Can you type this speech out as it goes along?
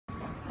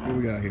What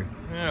we got here?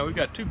 Yeah, we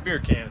got two beer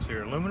cans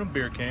here, aluminum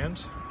beer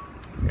cans.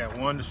 Got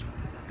one that's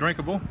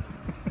drinkable,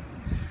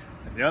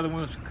 and the other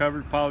one's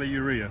covered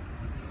polyurea,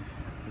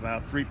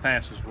 about 3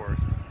 passes worth.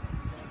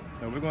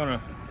 So we're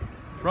gonna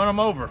run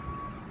them over,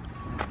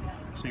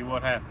 see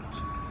what happens.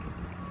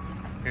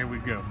 Here we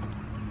go.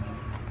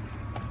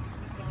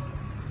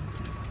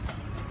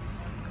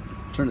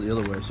 Turn it the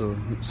other way so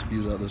it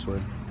spews out this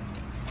way.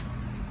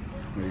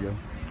 There you go.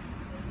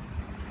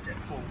 Okay,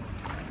 forward.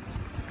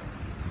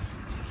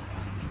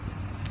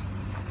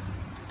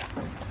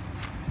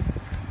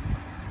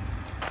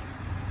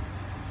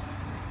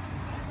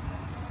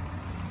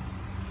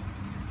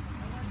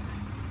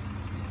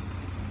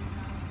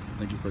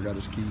 I think he forgot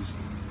his keys.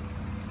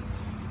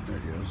 There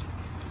it goes.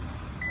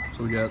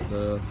 So we got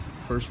the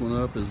first one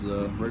up is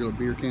the regular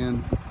beer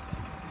can.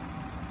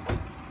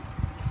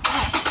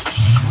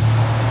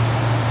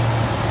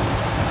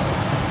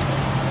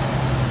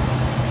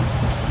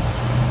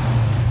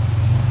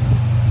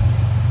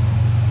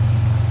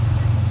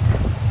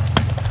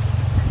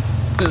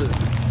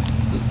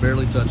 Just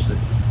barely touched it.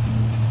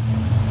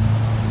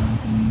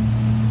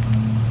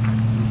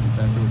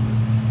 Back over.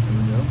 There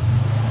we go.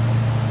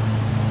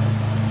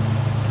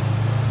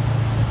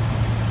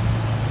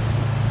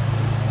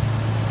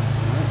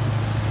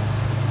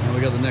 Now we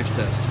got the next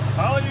test.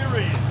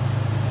 Polyurea.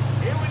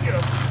 Here we go.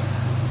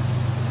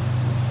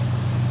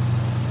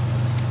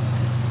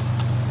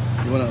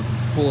 You want to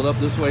pull it up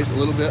this way a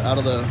little bit out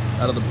of the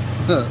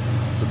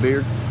the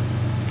beer.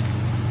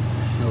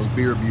 Those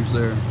beer abuse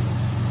there.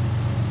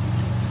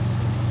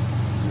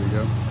 There you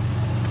go.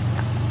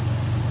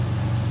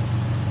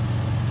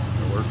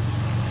 That'll work.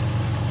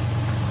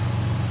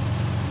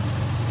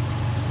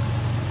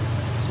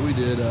 So we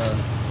did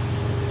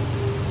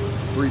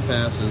 3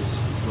 passes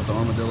with the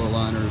Armadillo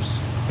liners,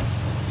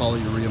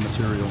 polyurea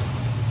material.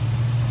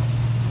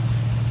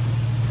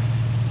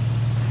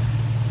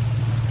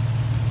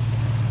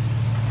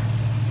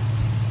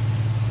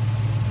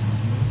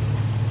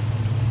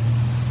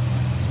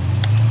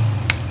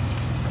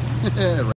 Right.